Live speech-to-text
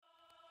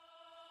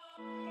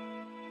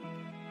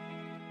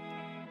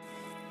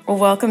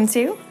Welcome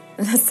to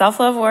the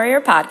Self-Love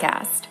Warrior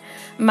Podcast.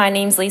 My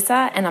name's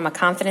Lisa, and I'm a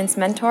confidence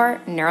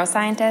mentor,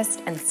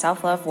 neuroscientist, and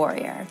self-love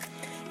warrior.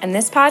 In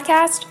this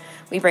podcast,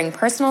 we bring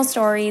personal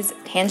stories,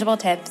 tangible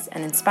tips,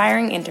 and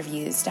inspiring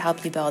interviews to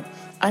help you build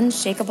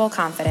unshakable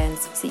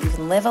confidence so you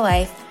can live a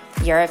life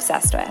you're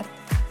obsessed with.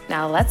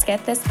 Now let's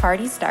get this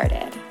party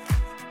started.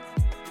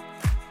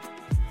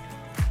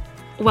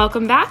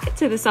 Welcome back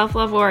to the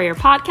Self-Love Warrior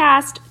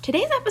Podcast.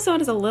 Today's episode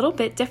is a little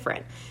bit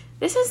different.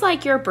 This is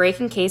like your break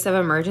in case of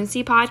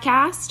emergency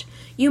podcast.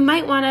 You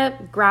might want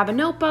to grab a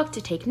notebook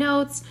to take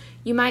notes.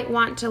 You might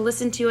want to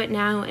listen to it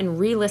now and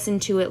re-listen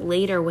to it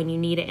later when you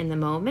need it in the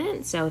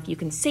moment. So if you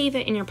can save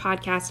it in your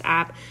podcast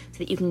app so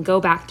that you can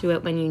go back to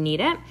it when you need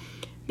it.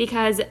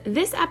 Because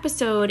this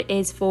episode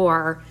is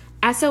for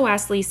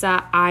SOS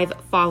Lisa, I've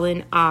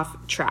fallen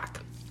off track.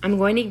 I'm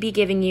going to be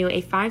giving you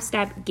a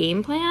 5-step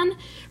game plan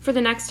for the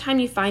next time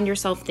you find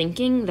yourself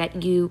thinking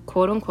that you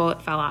quote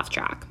unquote fell off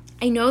track.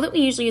 I know that we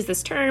usually use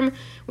this term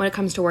when it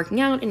comes to working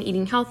out and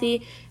eating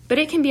healthy, but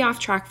it can be off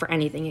track for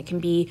anything. It can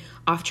be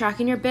off track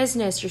in your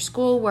business, your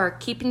schoolwork,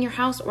 keeping your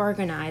house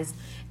organized,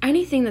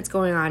 anything that's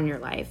going on in your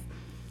life.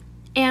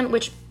 And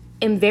which,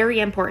 in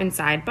very important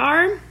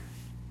sidebar,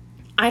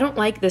 I don't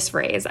like this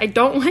phrase. I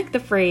don't like the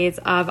phrase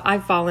of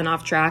I've fallen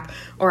off track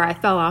or I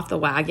fell off the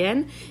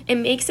wagon. It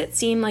makes it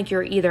seem like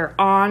you're either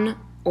on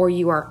or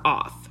you are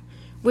off,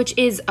 which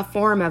is a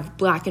form of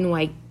black and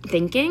white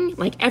thinking.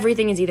 Like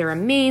everything is either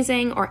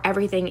amazing or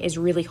everything is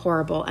really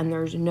horrible and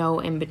there's no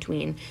in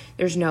between.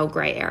 There's no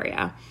gray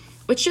area,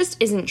 which just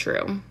isn't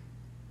true.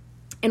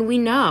 And we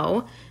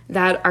know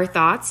that our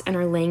thoughts and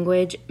our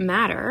language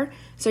matter.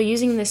 So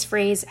using this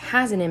phrase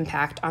has an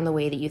impact on the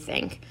way that you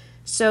think.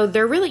 So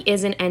there really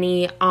isn't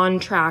any on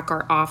track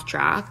or off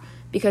track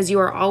because you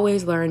are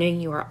always learning,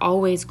 you are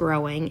always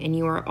growing, and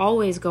you are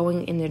always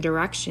going in the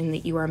direction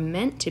that you are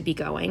meant to be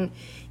going,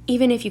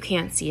 even if you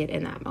can't see it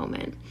in that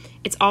moment.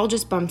 It's all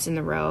just bumps in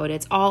the road.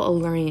 It's all a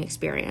learning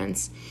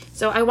experience.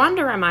 So I wanted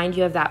to remind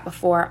you of that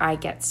before I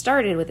get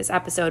started with this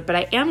episode, but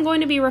I am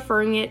going to be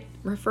referring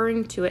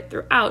to it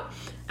throughout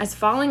as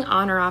falling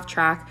on or off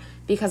track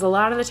because a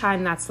lot of the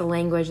time that's the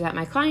language that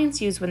my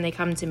clients use when they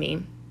come to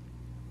me.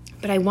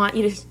 But I want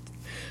you to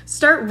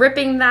start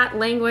ripping that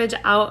language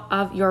out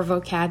of your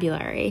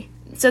vocabulary.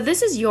 So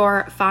this is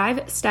your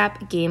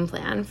 5-step game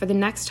plan for the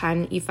next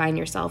time that you find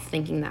yourself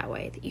thinking that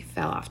way, that you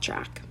fell off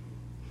track.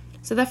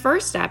 So the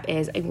first step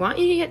is I want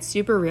you to get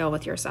super real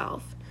with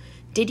yourself.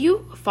 Did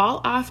you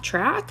fall off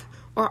track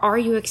or are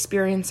you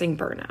experiencing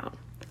burnout?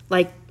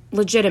 Like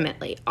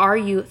legitimately, are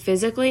you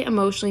physically,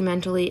 emotionally,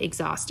 mentally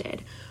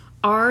exhausted?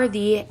 Are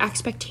the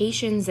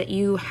expectations that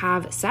you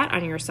have set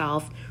on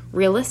yourself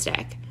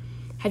realistic?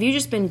 Have you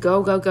just been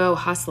go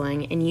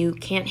hustling and you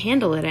can't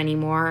handle it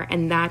anymore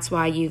and that's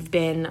why you've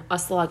been a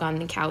slug on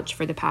the couch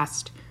for the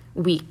past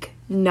week,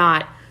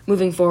 not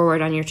moving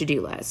forward on your to-do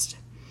list?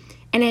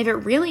 And if it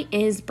really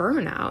is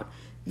burnout,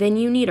 then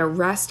you need a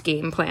rest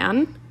game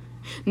plan,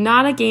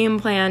 not a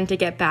game plan to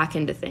get back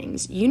into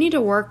things. You need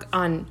to work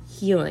on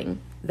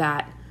healing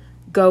that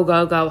go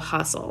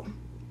hustle.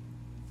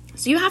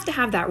 So you have to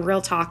have that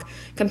real talk,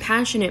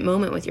 compassionate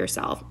moment with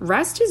yourself.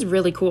 Rest is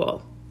really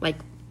cool.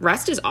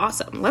 Rest is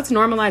awesome. Let's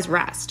normalize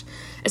rest,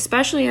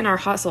 especially in our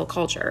hustle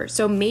culture.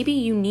 So maybe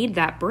you need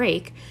that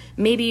break.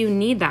 Maybe you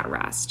need that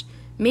rest.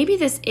 Maybe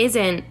this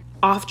isn't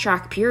off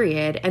track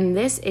period, and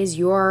this is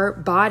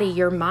your body,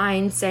 your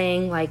mind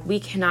saying we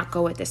cannot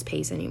go at this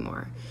pace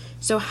anymore.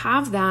 So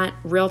have that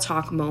real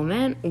talk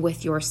moment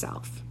with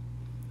yourself.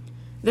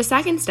 The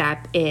second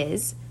step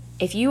is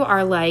if you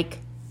are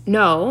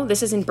no,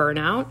 this isn't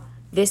burnout.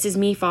 This is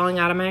me falling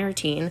out of my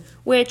routine,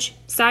 which,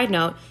 side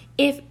note,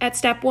 if at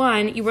step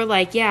 1 you were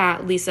yeah,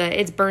 Lisa,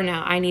 it's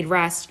burnout, I need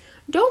rest,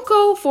 don't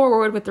go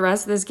forward with the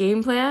rest of this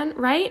game plan,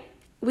 right?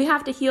 We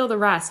have to heal the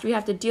rest. We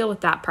have to deal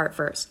with that part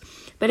first.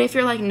 But if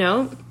you're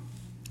no,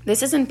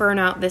 this isn't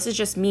burnout, this is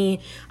just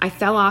me, I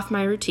fell off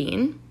my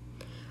routine,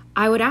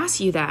 I would ask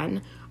you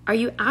then, are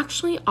you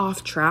actually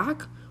off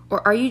track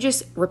or are you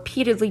just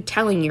repeatedly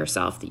telling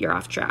yourself that you're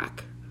off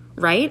track,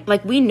 right?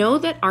 We know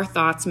that our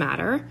thoughts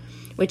matter,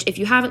 which if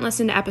you haven't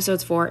listened to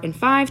episodes 4 and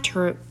 5,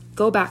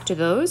 go back to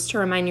those to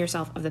remind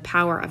yourself of the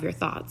power of your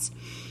thoughts.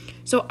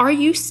 So are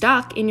you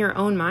stuck in your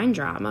own mind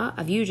drama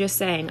of you just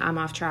saying, I'm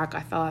off track,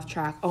 I fell off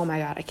track, oh my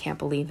God, I can't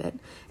believe it,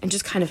 and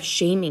just kind of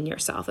shaming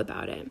yourself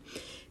about it?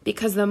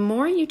 Because the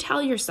more you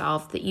tell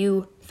yourself that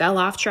you fell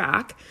off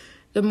track,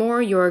 the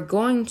more you're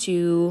going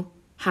to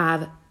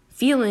have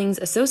feelings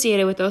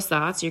associated with those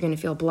thoughts. You're going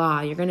to feel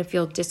blah, you're going to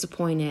feel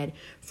disappointed,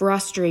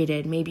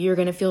 frustrated, maybe you're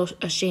going to feel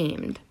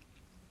ashamed.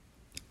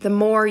 The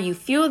more you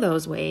feel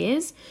those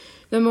ways,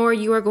 the more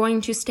you are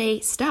going to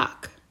stay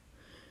stuck.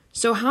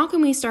 So how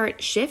can we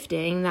start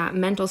shifting that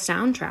mental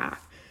soundtrack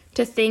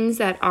to things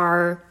that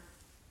are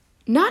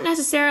not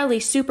necessarily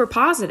super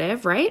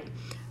positive, right?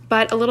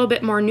 But a little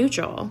bit more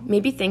neutral.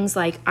 Maybe things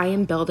like I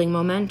am building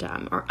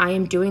momentum, or I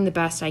am doing the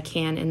best I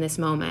can in this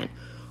moment,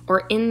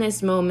 or in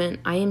this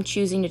moment, I am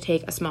choosing to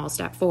take a small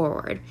step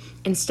forward,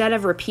 instead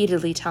of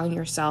repeatedly telling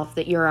yourself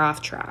that you're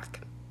off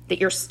track,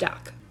 that you're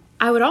stuck.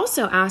 I would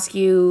also ask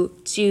you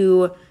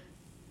to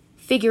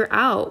figure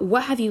out,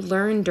 what have you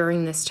learned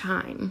during this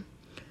time,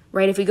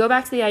 right? If we go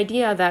back to the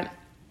idea that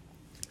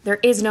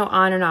there is no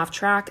on and off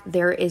track,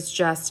 there is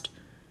just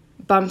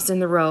bumps in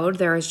the road,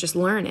 there is just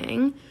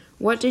learning.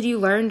 What did you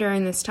learn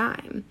during this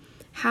time?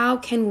 How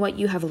can what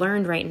you have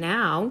learned right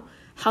now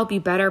help you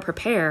better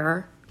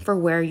prepare for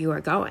where you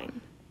are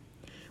going?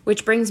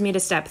 Which brings me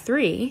to step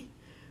 3,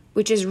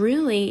 which is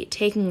really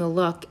taking a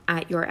look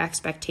at your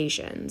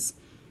expectations.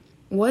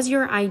 Was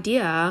your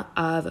idea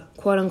of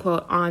quote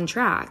unquote on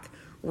track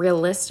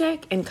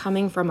realistic and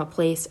coming from a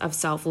place of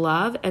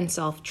self-love and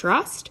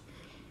self-trust?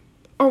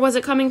 Or was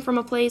it coming from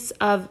a place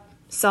of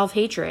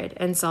self-hatred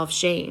and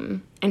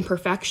self-shame and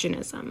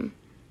perfectionism?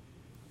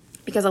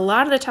 Because a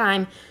lot of the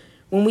time,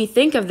 when we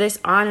think of this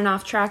on and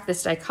off track,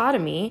 this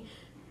dichotomy,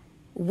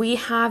 we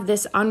have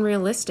this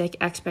unrealistic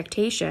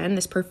expectation,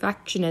 this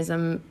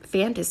perfectionism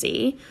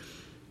fantasy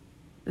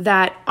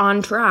that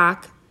on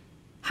track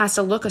has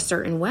to look a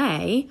certain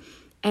way,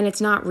 and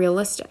it's not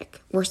realistic.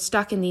 We're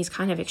stuck in these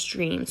kind of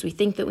extremes. We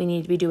think that we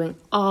need to be doing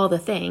all the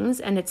things,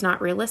 and it's not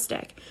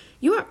realistic.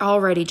 You are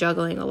already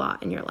juggling a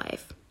lot in your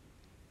life.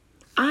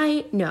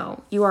 I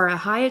know you are a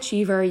high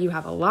achiever. You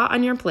have a lot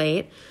on your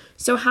plate.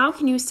 So how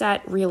can you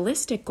set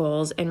realistic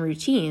goals and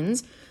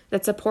routines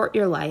that support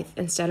your life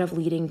instead of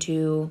leading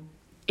to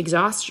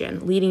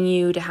exhaustion, leading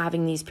you to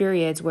having these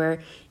periods where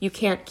you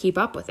can't keep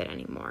up with it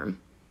anymore?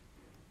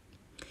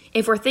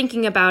 If we're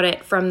thinking about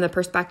it from the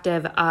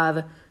perspective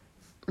of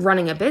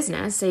running a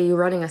business, say you're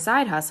running a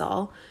side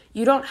hustle,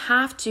 you don't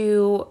have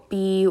to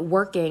be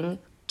working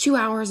 2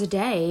 hours a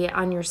day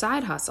on your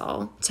side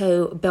hustle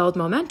to build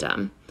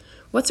momentum.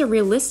 What's a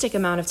realistic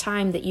amount of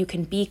time that you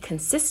can be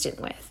consistent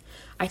with?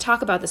 I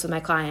talk about this with my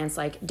clients,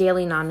 like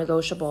daily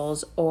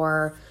non-negotiables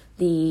or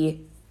the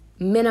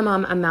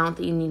minimum amount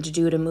that you need to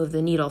do to move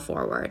the needle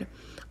forward.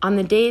 On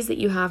the days that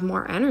you have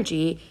more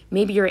energy,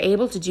 maybe you're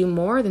able to do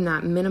more than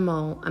that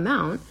minimal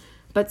amount,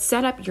 but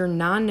set up your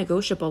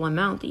non-negotiable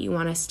amount that you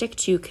want to stick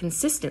to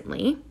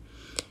consistently.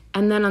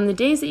 And then on the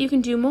days that you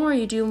can do more,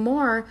 you do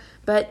more,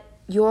 but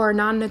your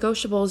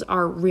non-negotiables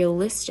are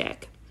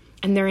realistic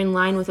and they're in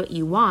line with what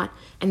you want,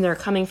 and they're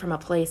coming from a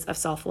place of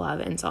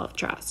self-love and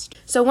self-trust.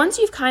 So once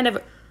you've kind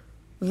of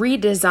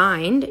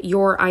redesigned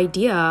your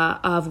idea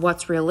of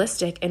what's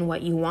realistic and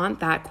what you want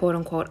that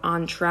quote-unquote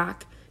on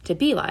track to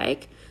be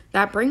like,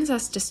 that brings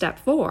us to step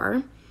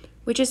 4,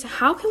 which is,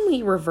 how can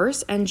we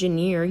reverse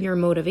engineer your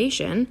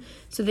motivation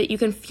so that you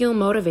can feel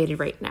motivated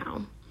right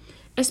now?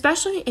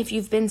 Especially if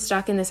you've been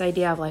stuck in this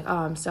idea of like, oh,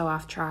 I'm so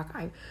off track,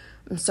 I'm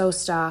so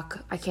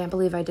stuck, I can't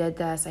believe I did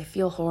this, I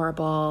feel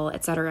horrible,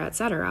 etc.,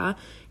 etc.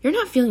 You're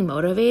not feeling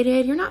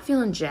motivated, you're not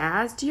feeling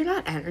jazzed, you're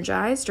not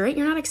energized, right?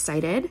 You're not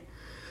excited.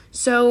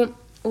 So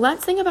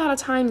let's think about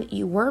a time that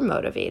you were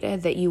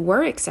motivated, that you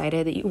were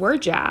excited, that you were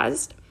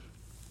jazzed.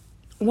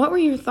 What were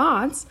your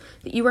thoughts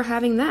that you were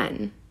having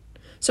then?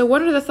 So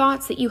what are the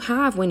thoughts that you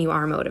have when you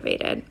are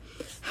motivated?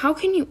 How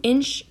can you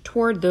inch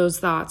toward those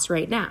thoughts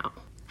right now?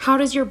 How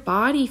does your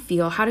body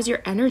feel? How does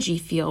your energy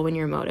feel when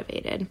you're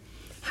motivated?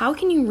 How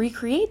can you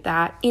recreate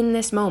that in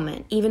this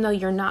moment, even though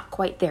you're not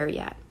quite there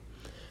yet?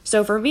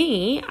 So for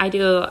me,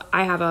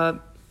 I have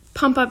a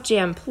pump up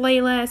jam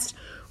playlist,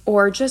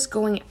 or just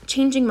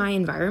changing my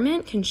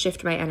environment can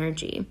shift my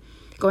energy.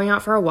 Going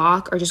out for a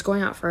walk or just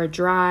going out for a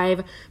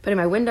drive, putting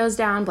my windows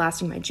down,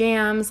 blasting my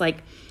jams,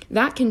 like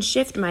that can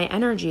shift my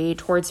energy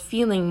towards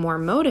feeling more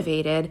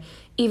motivated,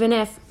 even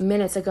if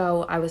minutes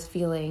ago I was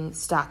feeling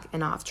stuck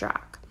and off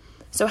track.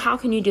 So how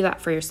can you do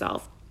that for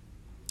yourself?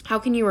 How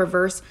can you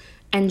reverse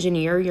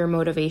engineer your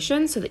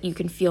motivation so that you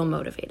can feel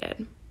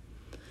motivated?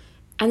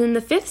 And then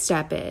the 5th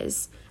step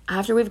is,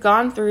 after we've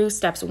gone through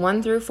steps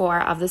 1 through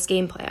 4 of this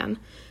game plan,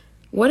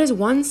 what is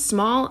one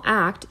small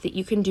act that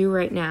you can do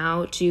right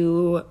now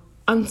to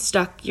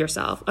unstick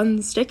yourself, I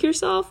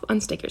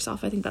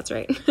think that's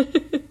right,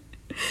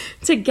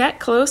 to get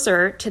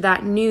closer to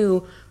that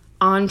new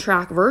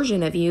on-track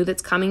version of you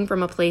that's coming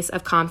from a place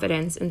of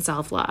confidence and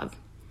self-love?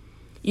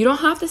 You don't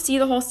have to see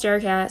the whole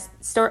staircase.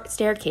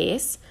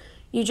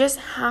 You just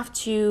have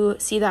to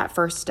see that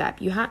first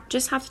step. You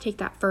just have to take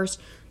that first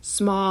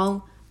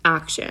small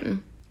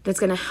action that's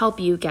going to help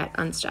you get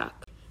unstuck.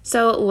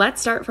 So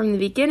let's start from the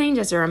beginning.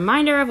 Just a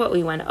reminder of what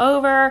we went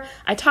over.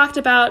 I talked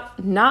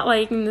about not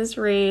liking this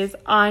phrase,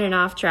 on and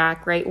off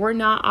track, right? We're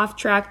not off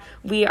track.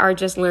 We are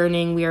just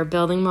learning. We are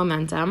building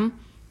momentum.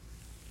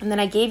 And then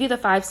I gave you the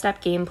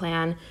 5-step game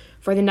plan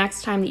for the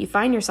next time that you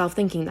find yourself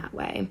thinking that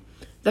way.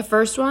 The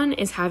first one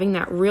is having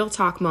that real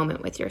talk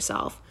moment with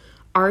yourself.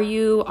 Are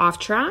you off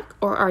track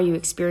or are you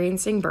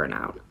experiencing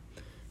burnout?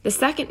 The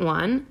second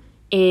one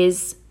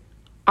is,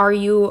 are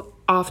you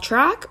off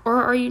track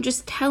or are you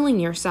just telling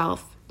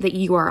yourself that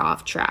you are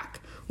off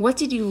track? What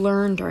did you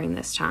learn during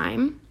this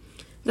time?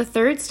 The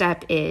third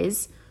step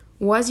is,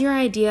 Was your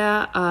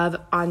idea of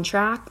on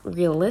track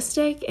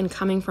realistic and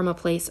coming from a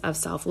place of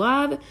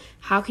self-love?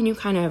 How can you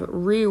kind of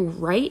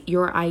rewrite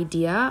your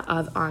idea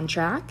of on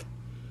track?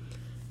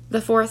 The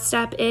fourth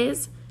step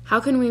is, how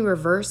can we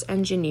reverse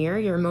engineer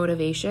your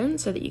motivation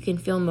so that you can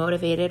feel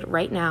motivated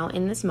right now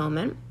in this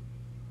moment?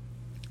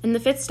 And the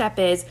fifth step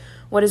is,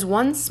 what is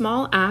one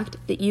small act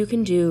that you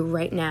can do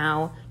right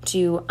now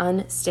to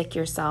unstick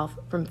yourself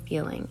from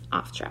feeling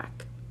off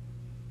track?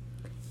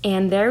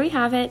 And there we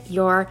have it,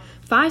 your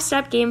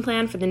 5-step game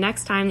plan for the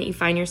next time that you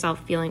find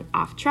yourself feeling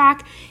off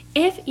track.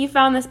 If you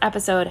found this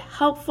episode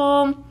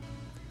helpful,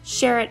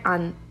 share it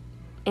on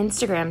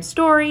Instagram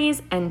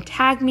stories and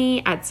tag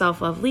me at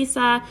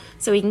SelfLoveLisa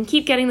so we can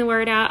keep getting the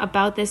word out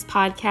about this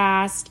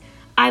podcast.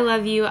 I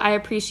love you. I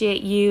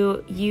appreciate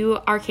you. You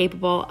are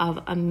capable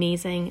of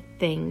amazing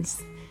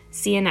things.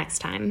 See you next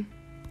time.